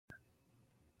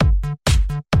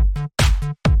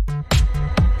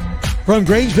From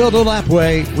Grangeville to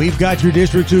Lapway, we've got your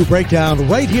District 2 breakdown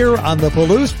right here on the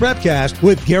Palouse Prepcast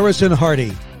with Garrison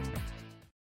Hardy.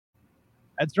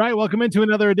 That's right. Welcome into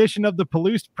another edition of the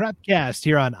Palouse Prepcast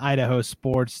here on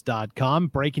idahosports.com,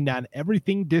 breaking down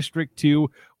everything District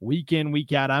 2 week in,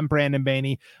 week out. I'm Brandon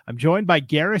Baney. I'm joined by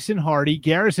Garrison Hardy.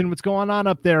 Garrison, what's going on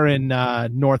up there in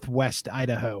northwest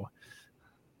Idaho?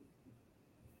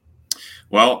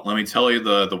 Well, let me tell you,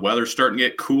 the weather's starting to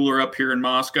get cooler up here in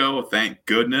Moscow. Thank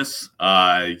goodness.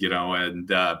 All in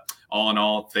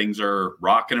all, things are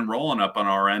rocking and rolling up on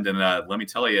our end. And let me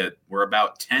tell you, we're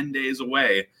about 10 days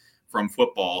away from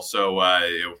football. So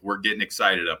we're getting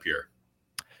excited up here.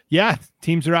 Yeah,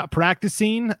 teams are out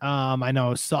practicing. I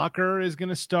know soccer is going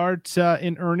to start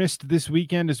in earnest this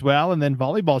weekend as well. And then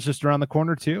volleyball's just around the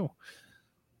corner too.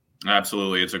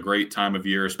 Absolutely. It's a great time of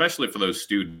year, especially for those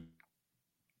students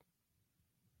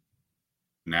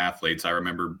and athletes. I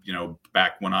remember,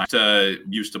 back when I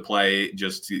used to play,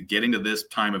 just getting to this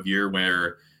time of year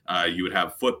where you would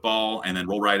have football and then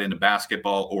roll right into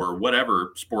basketball or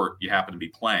whatever sport you happen to be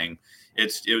playing.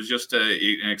 It was just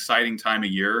an exciting time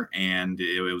of year, and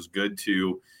it was good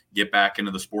to get back into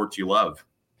the sports you love.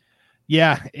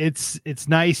 Yeah, it's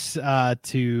nice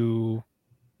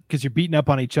because you're beating up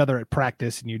on each other at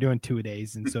practice and you're doing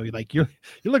 2-a-days, and so you're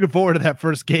looking forward to that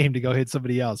first game to go hit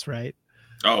somebody else, right?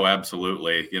 Oh,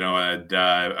 absolutely.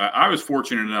 I was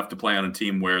fortunate enough to play on a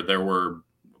team where there were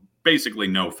basically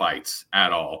no fights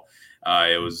at all.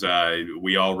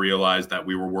 We all realized that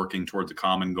we were working towards a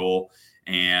common goal.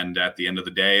 And at the end of the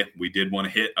day, we did want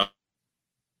to hit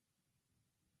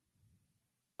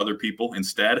other people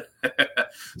instead.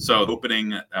 So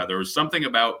there was something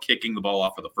about kicking the ball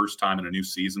off for the first time in a new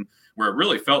season where it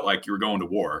really felt like you were going to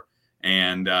war.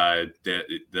 And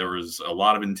there was a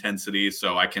lot of intensity.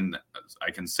 So I can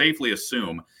safely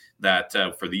assume that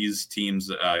for these teams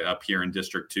up here in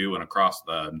District 2 and across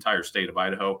the entire state of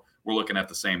Idaho, we're looking at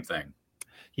the same thing.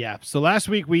 Yeah. So last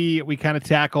week we kind of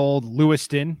tackled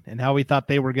Lewiston and how we thought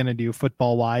they were going to do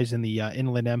football wise in the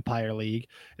Inland Empire League.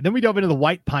 And then we dove into the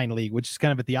White Pine League, which is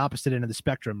kind of at the opposite end of the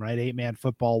spectrum, right? 8-man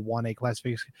football, 1A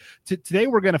classification. Today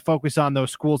we're going to focus on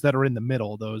those schools that are in the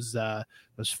middle, those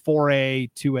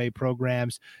 4A, 2A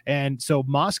programs. And so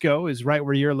Moscow is right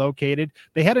where you're located.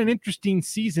 They had an interesting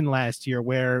season last year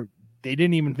where they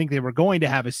didn't even think they were going to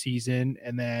have a season.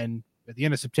 And then at the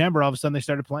end of September, all of a sudden they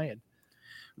started playing.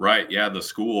 Right. Yeah. The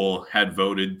school had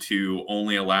voted to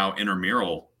only allow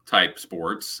intramural type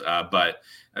sports, but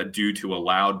due to a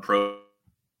loud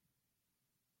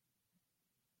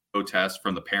protest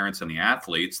from the parents and the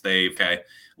athletes,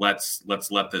 let's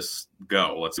let this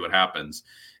go. Let's see what happens.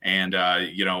 And,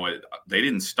 they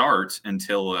didn't start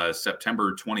until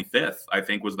September 25th, I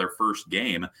think was their first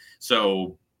game.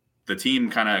 So the team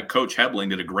Coach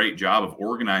Hebling did a great job of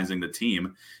organizing the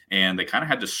team, and they kind of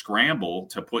had to scramble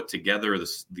to put together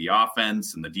the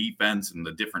offense and the defense and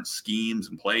the different schemes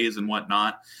and plays and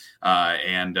whatnot.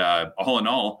 And all in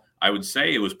all, I would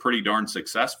say it was pretty darn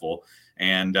successful.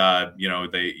 And,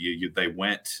 they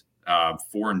went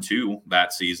 4-2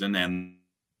 that season, and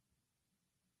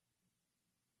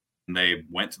they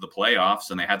went to the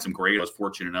playoffs, and they had some great. I was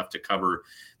fortunate enough to cover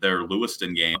their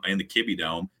Lewiston game in the Kibbe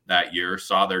Dome that year,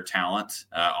 saw their talent.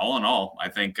 All in all, I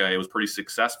think it was pretty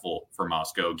successful for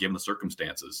Moscow given the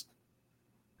circumstances.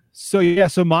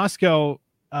 So Moscow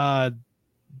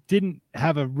didn't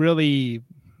have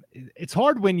it's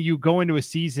hard when you go into a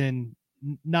season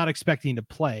not expecting to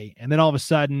play, and then all of a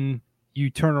sudden you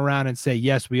turn around and say,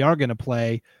 yes, we are going to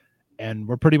play. And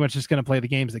we're pretty much just going to play the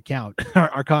games that count,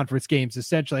 our conference games,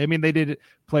 essentially. I mean, they did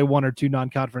play 1 or 2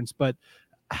 non-conference, but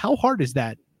how hard is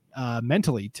that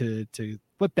mentally to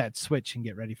flip that switch and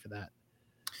get ready for that?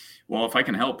 Well, if I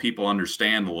can help people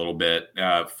understand a little bit,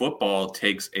 football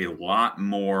takes a lot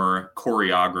more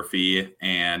choreography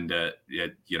and,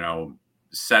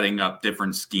 setting up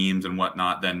different schemes and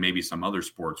whatnot than maybe some other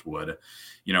sports would.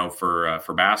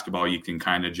 For basketball, you can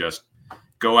kind of just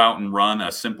go out and run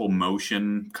a simple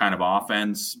motion kind of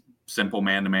offense, simple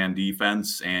man-to-man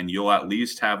defense, and you'll at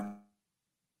least have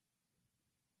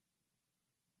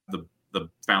the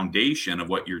foundation of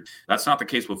what that's not the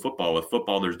case with football. With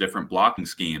football, there's different blocking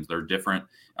schemes. There are different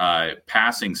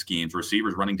passing schemes,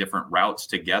 receivers running different routes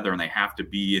together, and they have to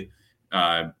be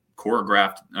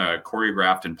choreographed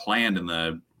and planned in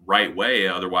the right way.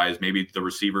 Otherwise, maybe the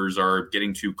receivers are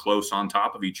getting too close on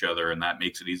top of each other, and that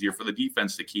makes it easier for the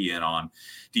defense to key in on.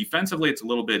 Defensively, it's a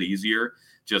little bit easier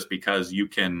just because you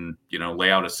can,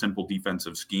 lay out a simple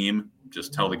defensive scheme,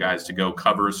 just tell the guys to go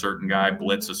cover a certain guy,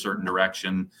 blitz a certain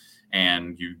direction,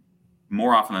 and you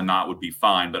more often than not would be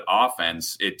fine. But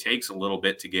offense, it takes a little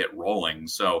bit to get rolling.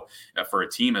 So for a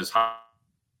team as high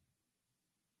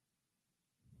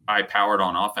high powered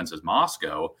on offense as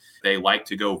Moscow. They like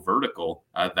to go vertical.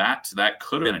 That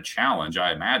could have been a challenge,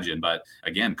 I imagine. But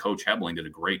again, Coach Hebling did a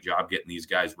great job getting these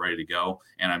guys ready to go.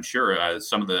 And I'm sure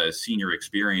some of the senior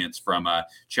experience from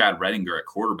Chad Redinger at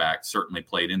quarterback certainly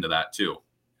played into that too.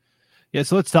 Yeah,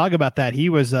 so let's talk about that. He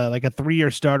was like a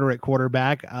 3-year starter at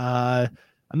quarterback.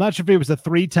 I'm not sure if he was a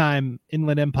 3-time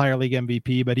Inland Empire League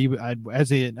MVP, but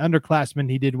as an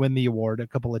underclassman, he did win the award a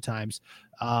couple of times.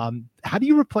 How do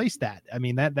you replace that? I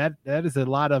mean, that is a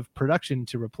lot of production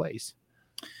to replace.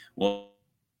 Well,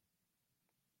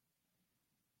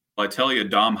 I tell you,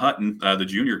 Dom Hutton, the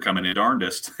junior coming in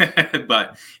darndest.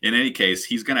 But in any case,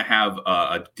 he's going to have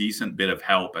a decent bit of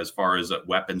help as far as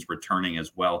weapons returning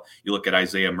as well. You look at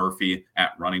Isaiah Murphy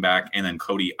at running back and then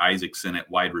Cody Isaacson at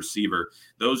wide receiver.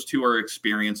 Those two are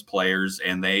experienced players,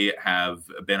 and they have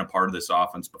been a part of this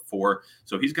offense before.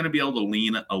 So he's going to be able to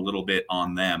lean a little bit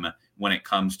on them when it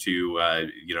comes to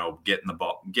getting the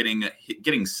ball,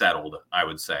 getting settled, I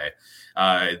would say.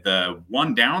 The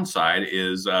one downside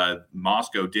is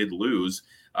Moscow did lose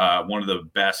one of the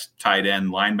best tight end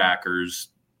linebackers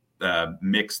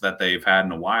mix that they've had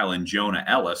in a while in Jonah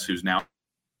Ellis, who's now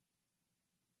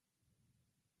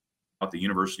at the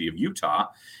University of Utah,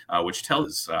 which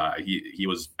tells he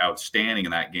was outstanding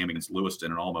in that game against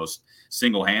Lewiston and almost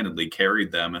single-handedly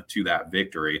carried them to that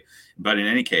victory. But in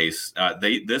any case,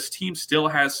 this team still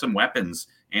has some weapons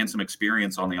and some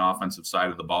experience on the offensive side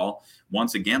of the ball.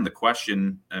 Once again, the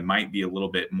question might be a little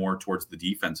bit more towards the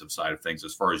defensive side of things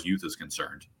as far as youth is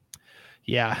concerned.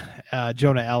 Yeah,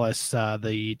 Jonah Ellis,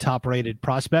 the top-rated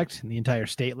prospect in the entire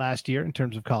state last year in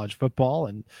terms of college football.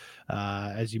 And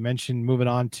as you mentioned, moving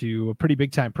on to a pretty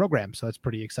big-time program. So that's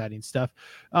pretty exciting stuff.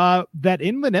 That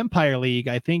Inland Empire League,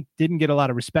 I think, didn't get a lot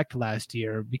of respect last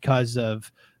year because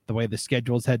of the way the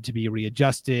schedules had to be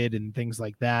readjusted and things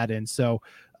like that. And so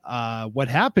what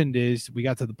happened is we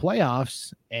got to the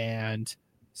playoffs and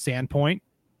Sandpoint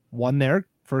won their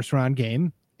first-round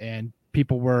game, and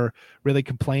people were really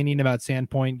complaining about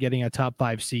Sandpoint getting a top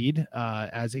 5 seed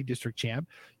as a district champ.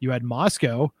 You had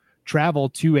Moscow travel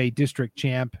to a district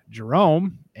champ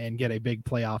Jerome and get a big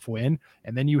playoff win.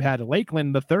 And then you had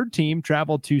Lakeland, the third team,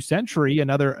 travel to Century,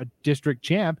 another district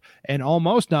champ, and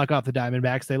almost knock off the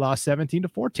Diamondbacks. They lost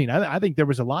 17-14. I think there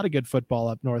was a lot of good football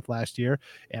up north last year,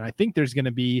 and I think there's going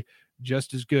to be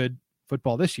just as good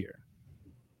football this year.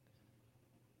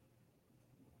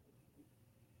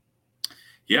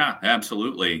 Yeah,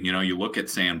 absolutely. You look at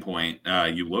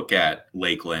Sandpoint, you look at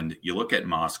Lakeland, you look at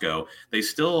Moscow. They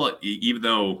still, even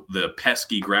though the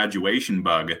pesky graduation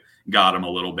bug got them a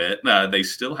little bit, they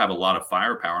still have a lot of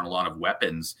firepower and a lot of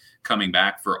weapons coming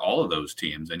back for all of those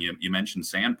teams. And you mentioned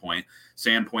Sandpoint,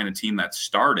 a team that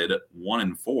started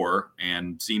 1-4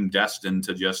 and seemed destined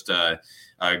to just a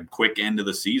quick end of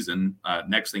the season.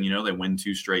 Next thing you know, they win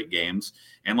 2 straight games.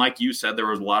 And like you said, there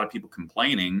was a lot of people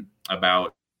complaining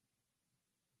about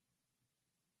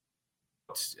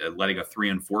letting a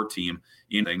 3-4 team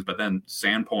in things, but then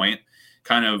Sandpoint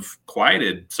kind of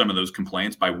quieted some of those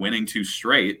complaints by winning 2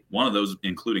 straight, one of those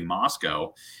including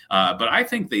Moscow. But I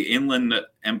think the Inland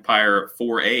Empire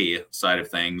 4A side of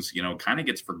things, kind of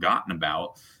gets forgotten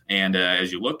about. And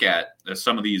as you look at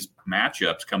some of these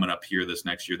matchups coming up here this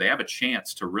next year, they have a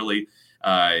chance to really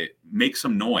make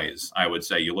some noise, I would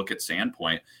say. You look at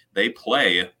Sandpoint, they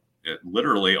play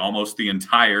literally almost the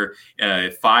entire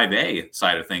 5A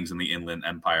side of things in the Inland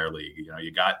Empire League.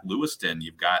 You got Lewiston,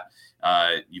 you've got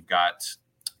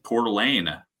Coeur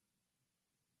d'Alene,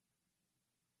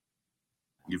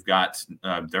 you've got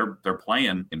they're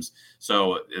playing games.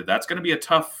 So that's going to be a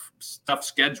tough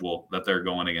schedule that they're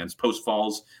going against. Post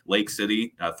Falls, Lake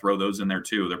City, throw those in there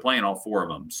too. They're playing all 4 of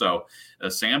them. So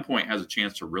Sandpoint has a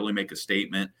chance to really make a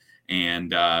statement and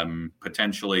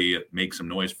potentially make some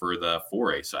noise for the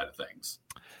 4A side of things.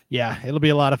 Yeah, it'll be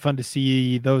a lot of fun to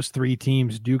see those 3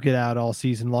 teams duke it out all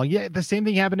season long. Yeah, the same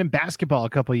thing happened in basketball a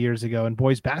couple of years ago in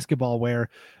boys basketball, where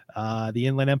the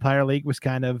Inland Empire League was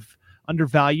kind of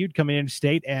undervalued coming into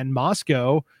state, and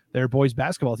Moscow, their boys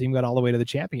basketball team, got all the way to the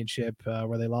championship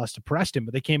where they lost to Preston,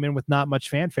 but they came in with not much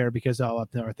fanfare because up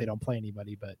north they don't play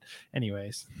anybody. But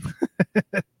anyways.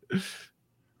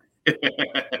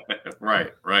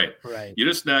 Right. You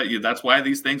just that's why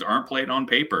these things aren't played on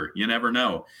paper. You never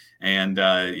know. And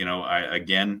I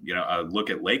look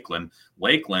at Lakeland.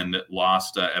 Lakeland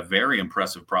lost a very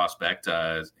impressive prospect.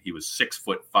 He was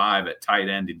 6'5" at tight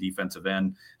end and defensive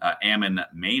end, Ammon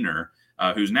Maynor,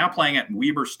 who's now playing at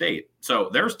Weber State. So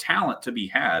there's talent to be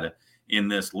had in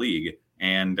this league.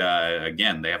 And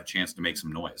again, they have a chance to make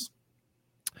some noise.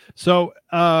 So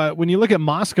when you look at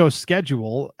Moscow's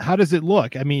schedule, how does it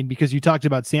look? I mean, because you talked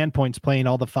about Sandpoint's playing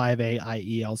all the 5A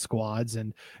IEL squads,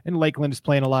 and Lakeland is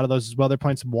playing a lot of those as well. They're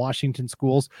playing some Washington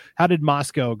schools. How did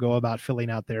Moscow go about filling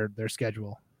out their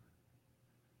schedule?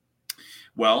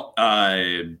 Well,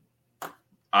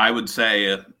 I would say,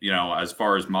 as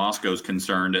far as Moscow's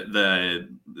concerned,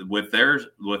 with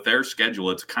their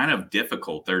schedule, it's kind of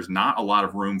difficult. There's not a lot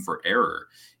of room for error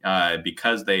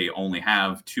because they only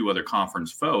have 2 other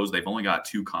conference foes. They've only got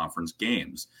 2 conference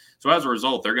games. So as a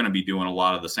result, they're going to be doing a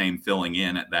lot of the same filling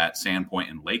in that Sandpoint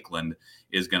and Lakeland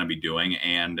is going to be doing.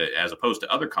 And as opposed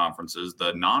to other conferences,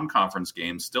 the non-conference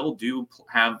games still do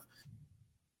have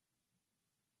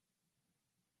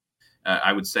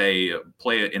I would say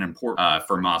play an important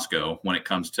for Moscow when it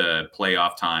comes to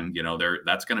playoff time.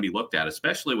 That's going to be looked at,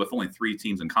 especially with only 3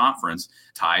 teams in conference.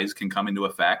 Ties can come into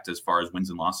effect as far as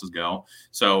wins and losses go.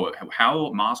 So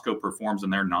how Moscow performs in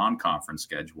their non-conference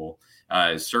schedule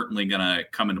is certainly going to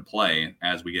come into play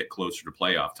as we get closer to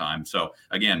playoff time. So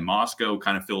again, Moscow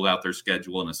kind of filled out their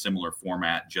schedule in a similar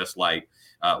format, just like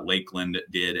Lakeland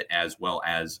did, as well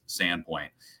as Sandpoint.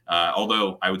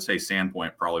 Although I would say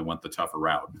Sandpoint probably went the tougher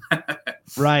route.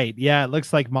 Right. Yeah. It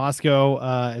looks like Moscow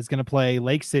is going to play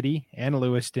Lake City and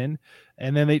Lewiston.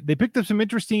 And then they picked up some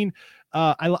interesting,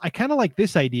 I kind of like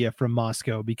this idea from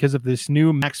Moscow because of this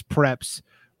new Max Preps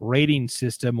rating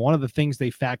system. One of the things they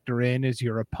factor in is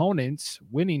your opponent's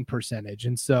winning percentage.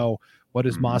 And so what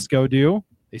does Moscow do?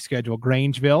 They schedule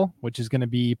Grangeville, which is going to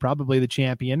be probably the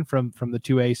champion from the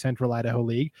 2A Central Idaho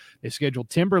League. They schedule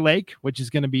Timberlake, which is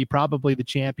going to be probably the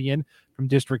champion from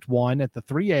District 1 at the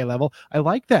 3A level. I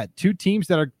like that. 2 teams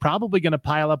that are probably going to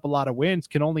pile up a lot of wins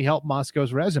can only help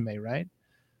Moscow's resume, right?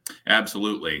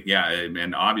 Absolutely. Yeah.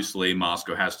 And obviously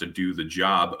Moscow has to do the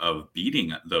job of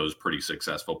beating those pretty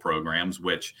successful programs,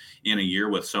 which in a year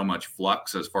with so much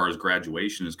flux as far as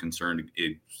graduation is concerned,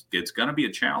 it's going to be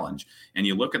a challenge. And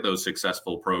you look at those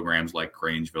successful programs like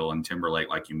Grangeville and Timberlake,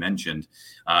 like you mentioned,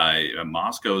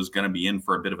 Moscow is going to be in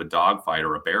for a bit of a dogfight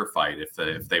or a bear fight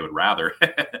if they would rather.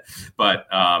 But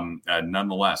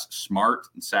nonetheless, smart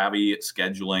and savvy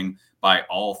scheduling by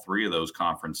all 3 of those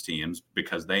conference teams,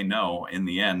 because they know in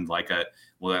the end, like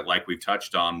we've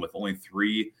touched on, with only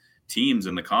 3 teams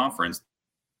in the conference,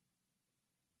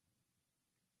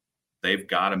 they've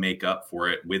got to make up for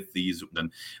it with these.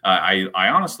 And I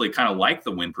honestly kind of like the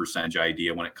win percentage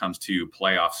idea when it comes to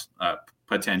playoffs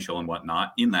potential and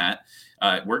whatnot, in that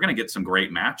we're going to get some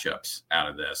great matchups out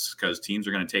of this, because teams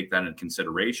are going to take that into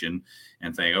consideration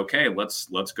and think, okay, let's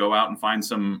go out and find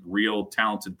some real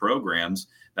talented programs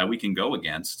that we can go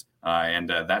against. And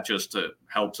that just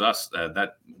helps us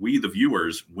that we, the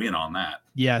viewers, win on that.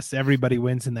 Yes, everybody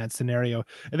wins in that scenario.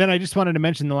 And then I just wanted to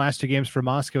mention the last 2 games for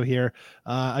Moscow here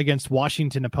against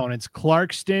Washington opponents,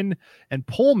 Clarkston and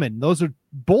Pullman. Those are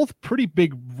both pretty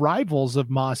big rivals of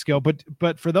Moscow.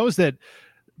 But for those that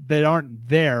aren't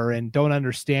there and don't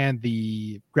understand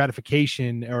the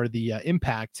gratification or the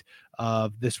impact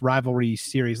of this rivalry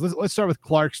series, let's start with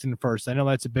Clarkston first. I know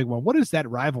that's a big one. What is that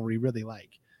rivalry really like?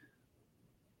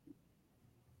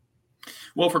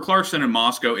 Well, for Clarkston and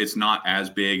Moscow, it's not as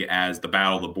big as the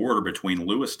battle of the border between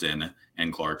Lewiston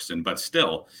and Clarkston, but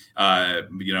still,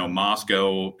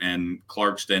 Moscow and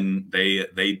Clarkston,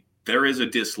 there is a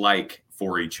dislike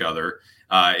for each other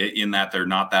in that they're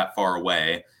not that far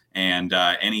away. And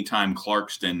anytime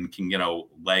Clarkston can get a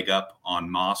leg up on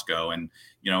Moscow, and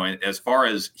as far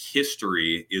as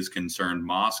history is concerned,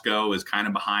 Moscow is kind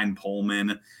of behind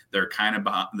Pullman. They're kind of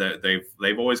behind,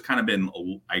 they've always kind of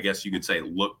been, I guess you could say,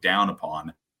 looked down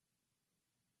upon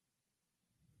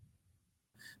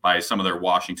by some of their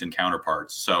Washington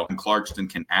counterparts. So Clarkston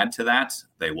can add to that.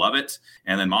 They love it.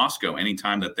 And then Moscow,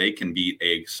 anytime that they can beat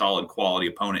a solid quality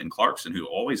opponent in Clarkston, who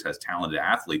always has talented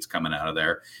athletes coming out of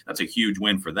there, that's a huge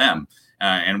win for them.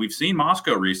 And we've seen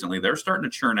Moscow recently. They're starting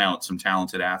to churn out some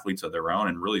talented athletes of their own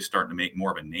and really starting to make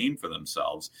more of a name for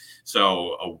themselves.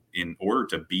 So in order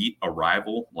to beat a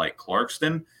rival like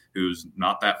Clarkston, who's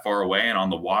not that far away and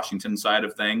on the Washington side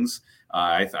of things,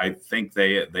 I think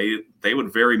they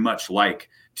would very much like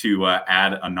to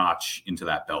add a notch into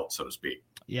that belt, so to speak.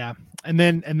 Yeah. And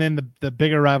then the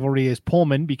bigger rivalry is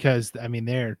Pullman, because I mean,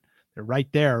 they're right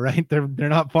there, right? They're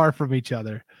not far from each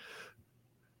other.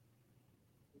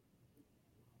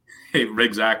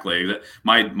 Exactly.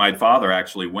 My father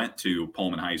actually went to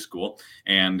Pullman High School,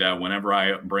 and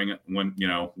whenever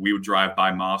we would drive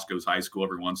by Moscow's high school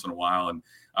every once in a while, and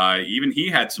Even he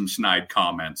had some snide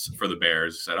comments for the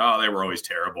Bears. Said, "Oh, they were always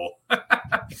terrible."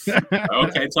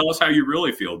 Okay, tell us how you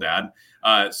really feel, Dad.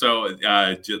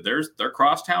 They're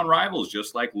crosstown rivals,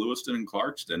 just like Lewiston and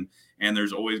Clarkston, and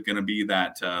there's always going to be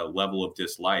that level of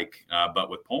dislike. But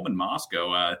with Pullman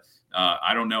Moscow,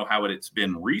 I don't know how it's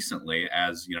been recently,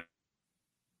 as you know.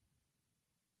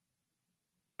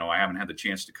 I haven't had the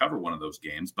chance to cover one of those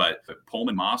games, but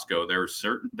Pullman Moscow, there's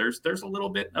a little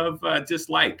bit of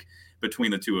dislike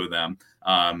between the two of them.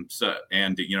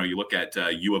 You look at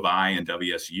U of I and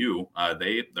WSU,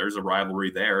 there's a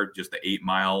rivalry there, just the 8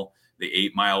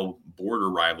 mile border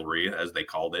rivalry, as they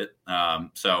called it.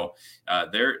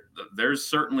 There's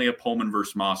certainly a Pullman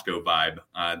versus Moscow vibe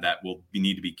that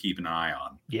need to be keeping an eye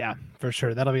on. Yeah, for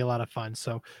sure. That'll be a lot of fun.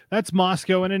 So that's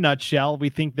Moscow in a nutshell. We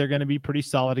think they're going to be pretty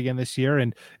solid again this year,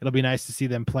 and it'll be nice to see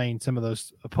them playing some of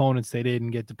those opponents they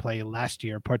didn't get to play last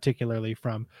year, particularly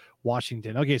from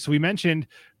Washington. Okay, so we mentioned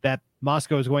that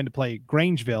Moscow is going to play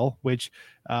Grangeville, which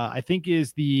I think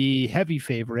is the heavy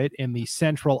favorite in the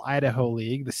Central Idaho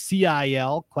League, the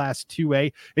CIL Class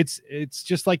 2A. It's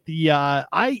just like the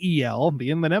IEL,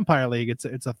 the Inland Empire League. It's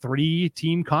a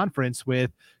 3-team conference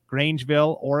with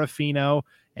Grangeville, Orofino,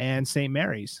 and St.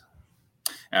 Mary's.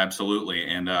 Absolutely.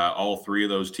 And all three of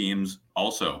those teams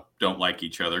also don't like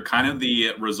each other. Kind of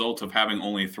the result of having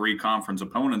only 3 conference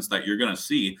opponents that you're going to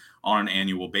see on an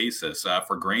annual basis.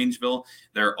 For Grangeville,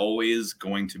 they're always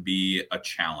going to be a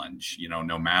challenge.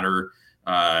 No matter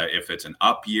if it's an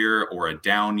up year or a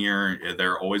down year,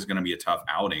 they're always going to be a tough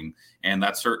outing. And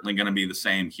that's certainly going to be the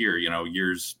same here.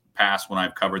 Years past when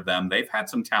I've covered them, they've had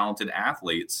some talented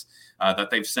athletes that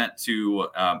they've sent to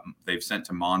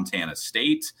Montana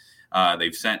State.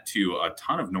 They've sent to a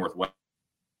ton of Northwestern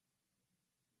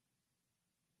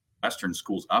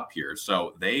schools up here.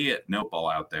 So they know ball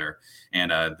out there.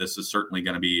 And this is certainly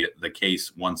going to be the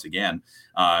case once again.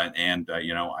 I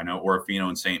know Orofino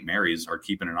and St. Mary's are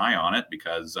keeping an eye on it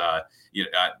because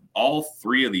all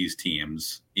 3 of these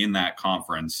teams in that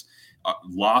conference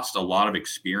lost a lot of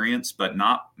experience, but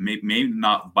maybe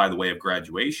not by the way of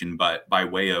graduation, but by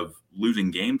way of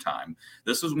losing game time.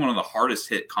 This is one of the hardest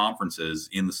hit conferences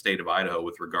in the state of Idaho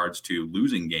with regards to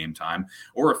losing game time.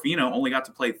 Orofino only got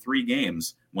to play 3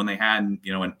 games when they had, an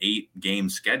 8-game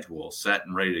schedule set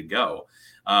and ready to go.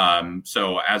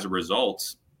 So as a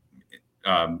result,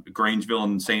 Grangeville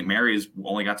and St. Mary's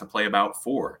only got to play about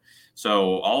 4.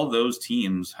 So all of those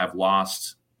teams have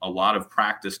lost a lot of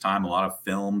practice time, a lot of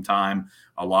film time,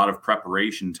 a lot of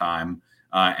preparation time,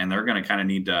 and they're going to kind of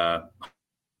need to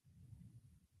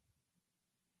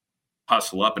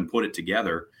hustle up and put it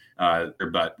together.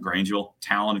 But Grangeville,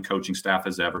 talented coaching staff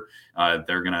as ever.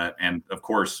 They're going to, and of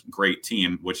course, great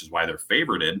team, which is why they're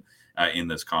favorited in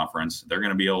this conference. They're going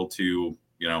to be able to,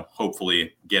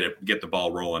 hopefully get the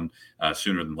ball rolling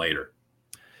sooner than later.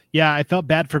 Yeah, I felt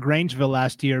bad for Grangeville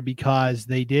last year because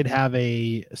they did have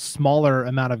a smaller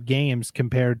amount of games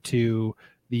compared to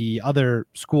the other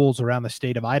schools around the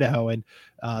state of Idaho. And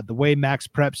the way Max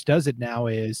Preps does it now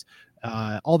is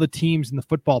all the teams in the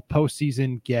football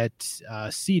postseason get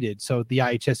seeded. So the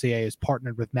IHSAA is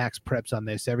partnered with Max Preps on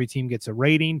this. Every team gets a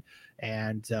rating,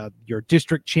 and your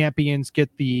district champions get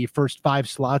the first 5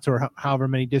 slots or however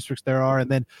many districts there are.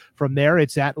 And then from there,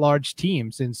 it's at-large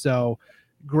teams. And so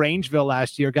Grangeville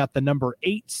last year got the number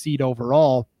 8 seed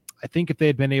overall. I think if they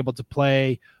had been able to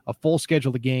play a full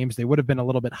schedule of games, they would have been a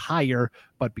little bit higher.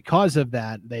 But because of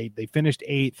that, they finished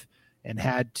 8th and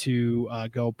had to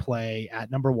go play at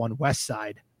number 1 West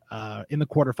Side in the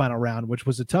quarterfinal round, which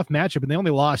was a tough matchup. And they only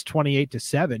lost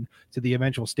 28-7 to the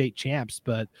eventual state champs.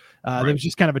 But Right. It was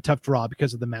just kind of a tough draw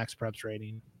because of the Max Preps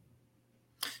rating.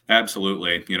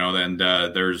 Absolutely. And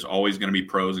there's always going to be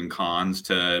pros and cons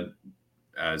to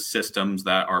systems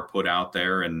that are put out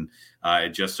there. And it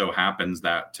just so happens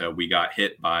that we got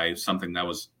hit by something that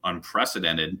was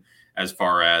unprecedented as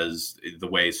far as the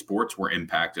way sports were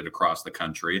impacted across the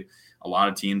country. A lot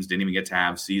of teams didn't even get to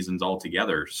have seasons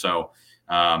altogether. So,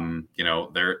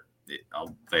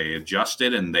 they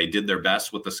adjusted and they did their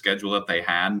best with the schedule that they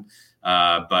had.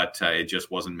 But it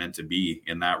just wasn't meant to be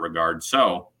in that regard.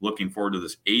 So looking forward to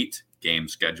this 8-game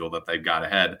schedule that they've got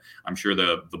ahead. I'm sure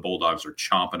the Bulldogs are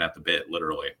chomping at the bit,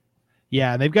 literally.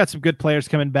 Yeah, they've got some good players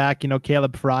coming back.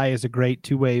 Caleb Fry is a great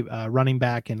 2-way running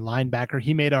back and linebacker.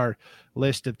 He made our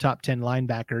list of top 10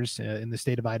 linebackers in the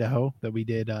state of Idaho that we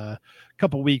did a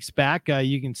couple weeks back.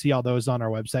 You can see all those on our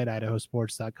website,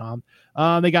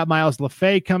 idahosports.com. They got Miles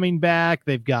LaFay coming back.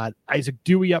 They've got Isaac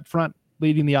Dewey up front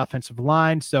leading the offensive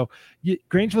line. So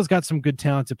Grangeville's got some good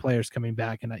talented players coming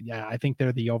back. And I think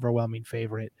they're the overwhelming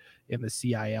favorite in the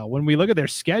CIL. When we look at their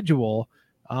schedule,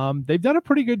 they've done a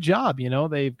pretty good job.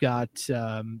 They've got,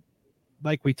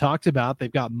 like we talked about,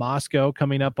 they've got Moscow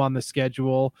coming up on the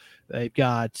schedule. They've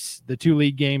got the 2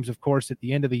 league games, of course, at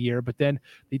the end of the year, but then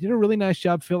they did a really nice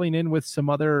job filling in with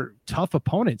some other tough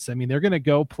opponents. I mean, they're going to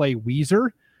go play Weiser,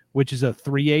 which is a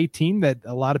 3A team that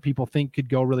a lot of people think could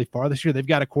go really far this year. They've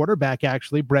got a quarterback,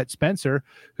 actually, Brett Spencer,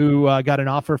 who got an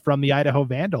offer from the Idaho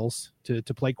Vandals to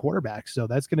play quarterback. So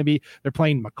that's going to be, they're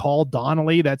playing McCall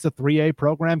Donnelly. That's a 3A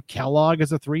program. Kellogg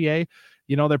is a 3A.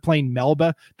 They're playing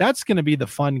Melba. That's going to be the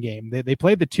fun game. They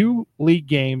played the 2 league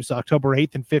games, October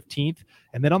 8th and 15th.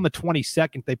 And then on the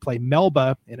 22nd, they play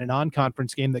Melba in a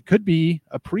non-conference game that could be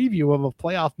a preview of a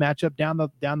playoff matchup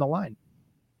down the line.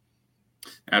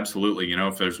 Absolutely.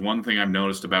 If there's one thing I've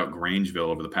noticed about Grangeville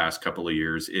over the past couple of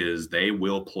years is they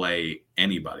will play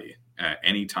anybody,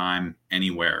 anytime,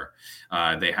 anywhere.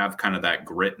 They have kind of that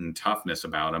grit and toughness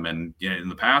about them. And in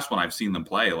the past, when I've seen them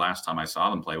play, last time I saw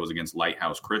them play was against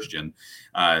Lighthouse Christian.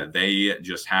 They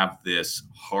just have this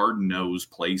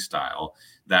hard-nosed play style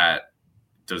that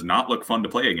does not look fun to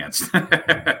play against.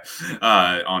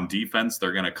 On defense,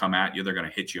 they're going to come at you. They're going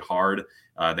to hit you hard.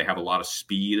 They have a lot of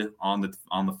speed on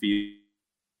the field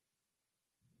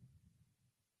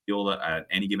at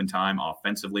any given time.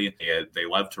 Offensively, they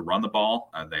love to run the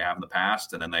ball. They have in the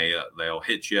past, and then they'll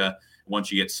hit you once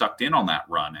you get sucked in on that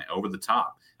run over the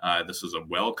top. This is a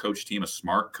well-coached team, a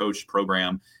smart coached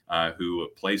program who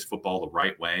plays football the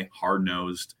right way,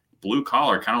 hard-nosed,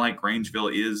 blue-collar, kind of like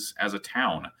Grangeville is as a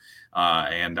town.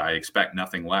 And I expect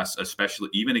nothing less, especially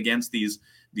even against these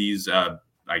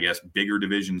I guess, bigger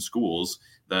division schools.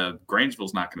 The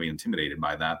Grangeville's not going to be intimidated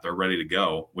by that. They're ready to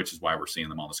go, which is why we're seeing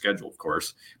them on the schedule, of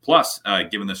course. Plus,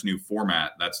 given this new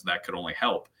format, that could only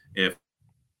help if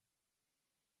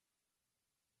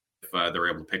they're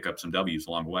able to pick up some W's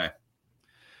along the way.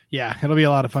 Yeah, it'll be a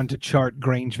lot of fun to chart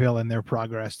Grangeville and their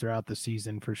progress throughout the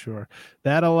season for sure.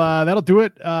 That'll do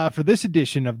it for this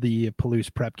edition of the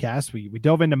Palouse Prepcast. We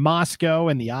dove into Moscow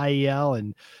and the IEL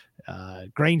and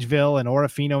Grangeville and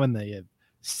Orofino and the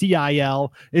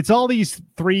CIL. It's all these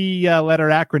 3-letter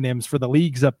acronyms for the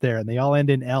leagues up there, and they all end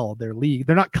in L. They're league.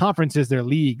 They're not conferences, they're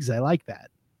leagues. I like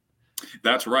that.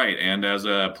 That's right. And as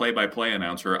a play-by-play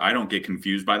announcer, I don't get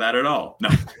confused by that at all. No.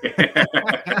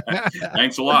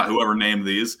 Thanks a lot, whoever named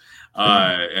these.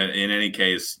 In any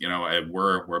case,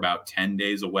 we're about 10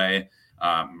 days away.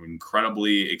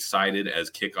 Incredibly excited as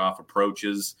kickoff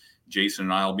approaches. Jason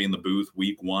and I will be in the booth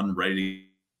week 1, ready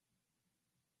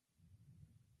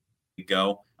to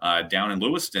go down in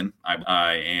Lewiston.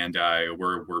 And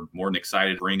we're more than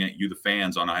excited to bring you, the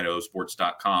fans, on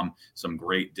idahosports.com, some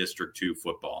great District 2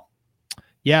 football.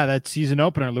 Yeah, that season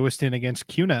opener, Lewiston against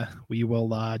CUNA. We will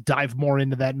dive more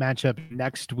into that matchup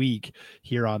next week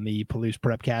here on the Palouse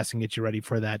Prepcast and get you ready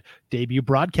for that debut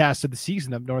broadcast of the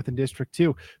season up north in District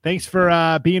 2. Thanks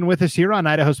for being with us here on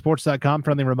idahosports.com.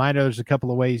 Friendly reminder, there's a couple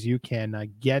of ways you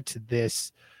can get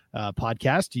this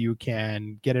podcast. You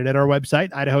can get it at our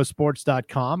website,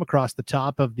 idahosports.com. Across the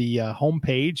top of the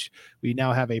homepage, we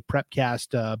now have a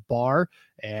Prepcast bar,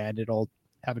 and it'll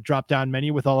have a drop-down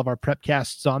menu with all of our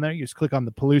Prepcasts on there. You just click on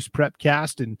the Palouse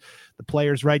Prepcast, and the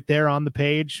player's right there on the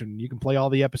page, and you can play all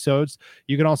the episodes.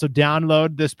 You can also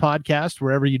download this podcast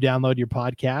wherever you download your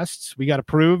podcasts. We got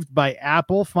approved by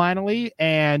Apple finally,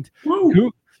 and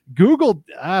Google,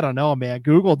 I don't know, man.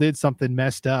 Google did something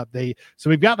messed up. So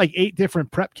we've got like 8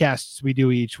 different Prepcasts we do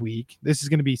each week. This is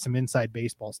going to be some inside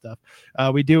baseball stuff.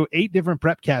 We do 8 different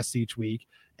Prepcasts each week,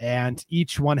 and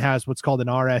each one has what's called an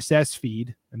RSS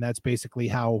feed, and that's basically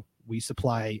how we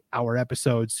supply our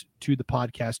episodes to the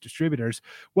podcast distributors.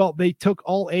 Well, they took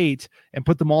all 8 and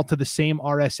put them all to the same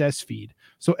RSS feed.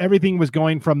 So everything was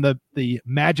going from the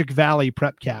Magic Valley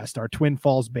Prepcast, our Twin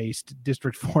Falls based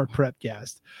District 4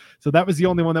 Prepcast. So that was the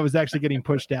only one that was actually getting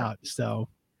pushed out. So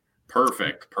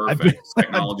perfect.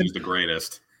 Technology is the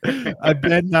greatest.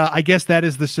 I guess that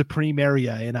is the supreme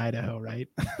area in Idaho, right?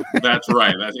 That's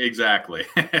right. That's exactly.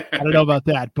 I don't know about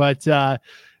that, but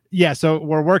yeah, so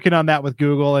we're working on that with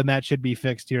Google, and that should be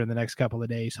fixed here in the next couple of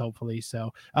days, hopefully.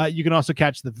 So you can also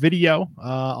catch the video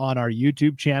on our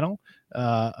YouTube channel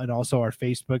and also our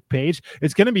Facebook page.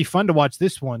 It's going to be fun to watch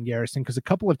this one, Garrison, because a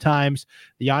couple of times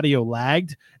the audio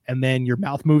lagged, and then your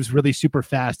mouth moves really super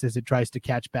fast as it tries to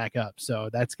catch back up. So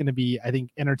that's going to be, I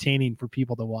think, entertaining for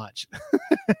people to watch.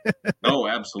 Oh,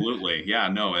 absolutely. Yeah,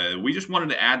 no, we just wanted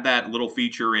to add that little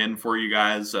feature in for you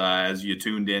guys as you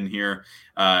tuned in here.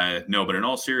 No, but in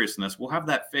all seriousness, we'll have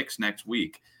that fixed next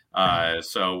week.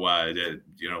 So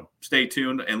stay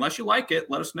tuned. Unless you like it,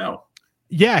 let us know.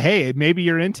 Yeah, hey, maybe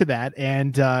you're into that.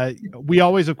 And we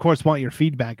always, of course, want your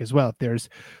feedback as well. If there's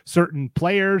certain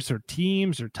players or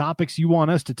teams or topics you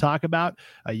want us to talk about,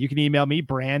 you can email me,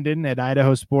 Brandon at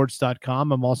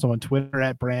idahosports.com. I'm also on Twitter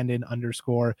at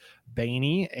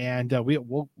Brandon_Baney. And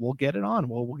we'll get it on.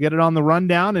 We'll get it on the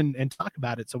rundown and talk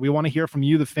about it. So we want to hear from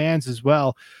you, the fans, as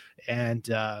well. And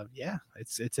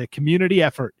it's a community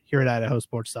effort here at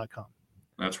idahosports.com.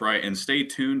 That's right. And stay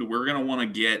tuned. We're going to want to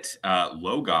get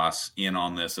Logos in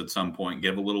on this at some point,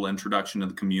 give a little introduction to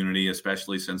the community,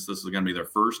 especially since this is going to be their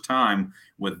first time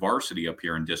with varsity up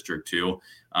here in District 2.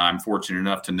 I'm fortunate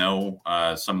enough to know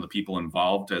some of the people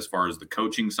involved as far as the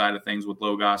coaching side of things with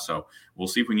Logos. So we'll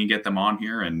see if we can get them on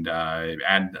here and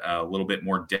add a little bit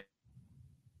more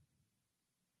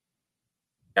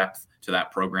depth to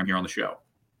that program here on the show.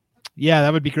 Yeah,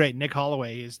 that would be great. Nick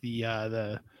Holloway is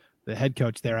the head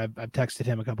coach there. I've texted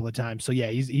him a couple of times. So yeah,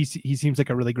 he seems like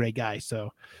a really great guy. So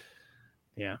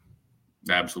yeah,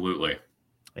 absolutely.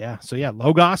 Yeah. So yeah,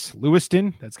 Logos,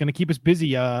 Lewiston, that's going to keep us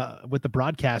busy with the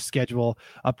broadcast schedule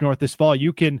up north this fall.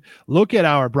 You can look at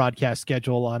our broadcast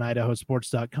schedule on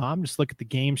idahosports.com. Just look at the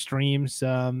game streams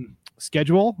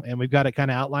schedule, and we've got it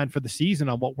kind of outlined for the season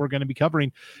on what we're going to be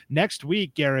covering next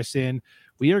week. Garrison,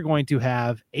 we are going to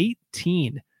have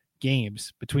 18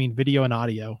 games between video and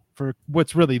audio for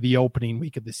what's really the opening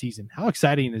week of the season. How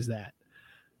exciting is that?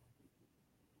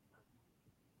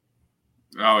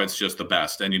 Oh, it's just the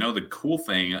best. And the cool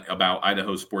thing about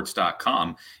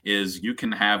idahosports.com is you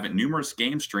can have numerous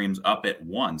game streams up at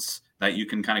once that you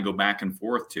can kind of go back and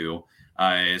forth to.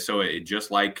 So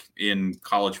just like in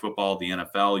college football, the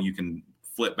NFL, you can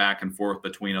flip back and forth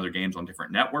between other games on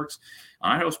different networks.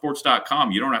 On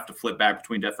idahosports.com, you don't have to flip back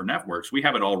between different networks. We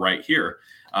have it all right here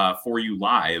for you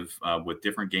live with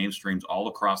different game streams all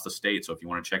across the state. So if you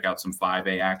want to check out some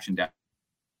 5A action down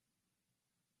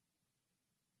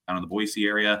in the Boise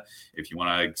area, if you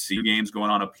want to see games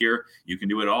going on up here, you can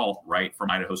do it all right from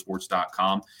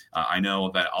idahosports.com. I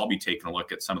know that I'll be taking a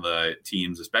look at some of the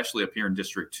teams, especially up here in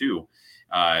District 2,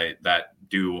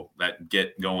 that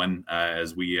get going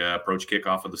as we approach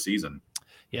kickoff of the season.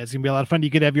 Yeah, it's gonna be a lot of fun. You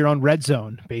could have your own red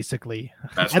zone, basically.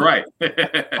 That's right.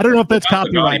 I don't know if that's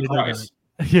copyrighted.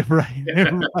 Yeah, right.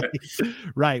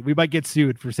 Right. We might get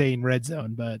sued for saying red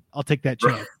zone, but I'll take that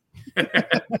chance.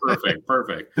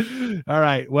 Perfect. All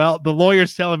right. Well, the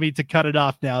lawyer's telling me to cut it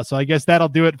off now, so I guess that'll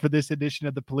do it for this edition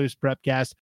of the Palouse Prepcast.